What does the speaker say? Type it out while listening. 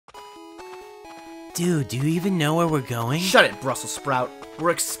Dude, do you even know where we're going? Shut it, Brussels sprout.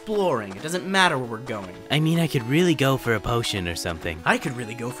 We're exploring. It doesn't matter where we're going. I mean, I could really go for a potion or something. I could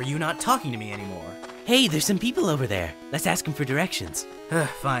really go for you not talking to me anymore. Hey, there's some people over there. Let's ask them for directions.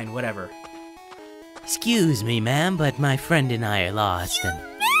 Fine, whatever. Excuse me, ma'am, but my friend and I are lost and...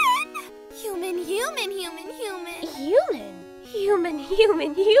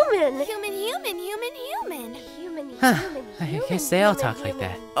 Human. Huh, I guess they all talk like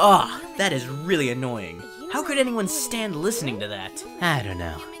that. Ugh, that is really annoying. How could anyone stand listening to that? I don't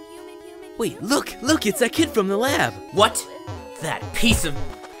know. Wait, look, it's that kid from the lab. What? That piece of...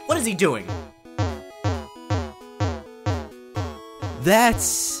 What is he doing?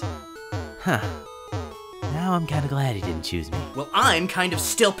 That's... Huh. Now I'm kinda glad he didn't choose me. Well, I'm kind of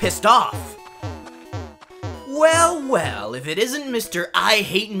still pissed off. Well, if it isn't Mr. I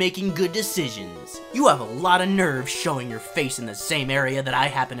hate making good decisions. You have a lot of nerve showing your face in the same area that I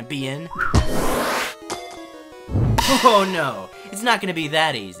happen to be in. Oh no, it's not gonna be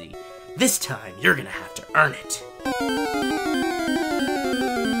that easy. This time, you're gonna have to earn it.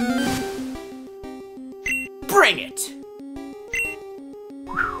 Bring it!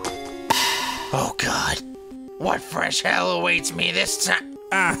 Oh god, what fresh hell awaits me this time?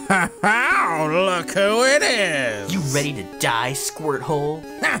 Oh, look who it is! You ready to die, squirt hole?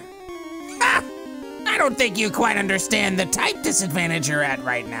 I don't think you quite understand the type disadvantage you're at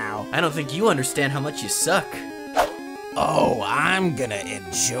right now. I don't think you understand how much you suck. Oh, I'm gonna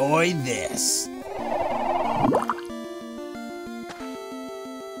enjoy this.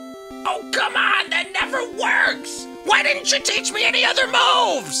 Oh, come on, that never works! Why didn't you teach me any other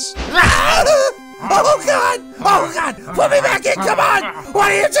moves? Oh god! Oh god! Put me back in, come on!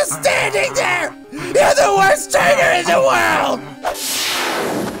 Why are you just standing there? You're the worst trainer in the world!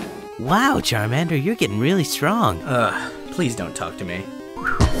 Wow, Charmander, you're getting really strong. Please don't talk to me.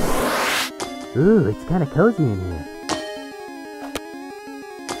 Ooh, it's kinda cozy in here.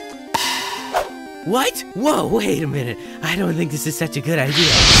 What? Whoa, wait a minute. I don't think this is such a good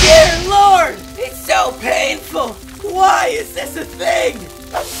idea. Dear Lord! It's so painful! Why is this a thing?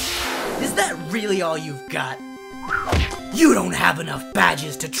 Is that really all you've got? You don't have enough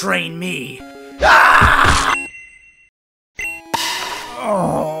badges to train me! Ah!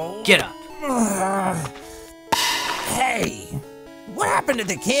 Oh. Get up. Hey, what happened to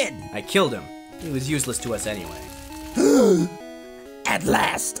the kid? I killed him. He was useless to us anyway. At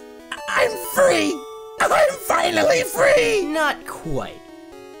last, I'm free! I'm finally free! Not quite.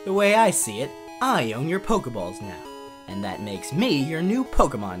 The way I see it, I own your Pokeballs now. And that makes me your new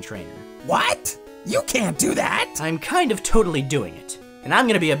Pokemon trainer. What? You can't do that! I'm kind of totally doing it. And I'm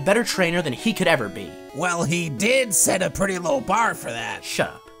gonna be a better trainer than he could ever be. Well, he did set a pretty low bar for that. Shut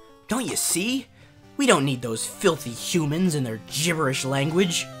up. Don't you see? We don't need those filthy humans and their gibberish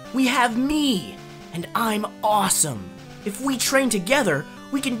language. We have me, and I'm awesome. If we train together,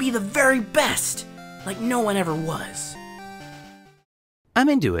 we can be the very best, like no one ever was. I'm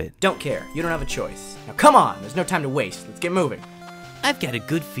into it. Don't care. You don't have a choice. Now come on, there's no time to waste. Let's get moving. I've got a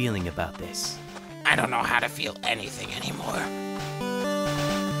good feeling about this. I don't know how to feel anything anymore.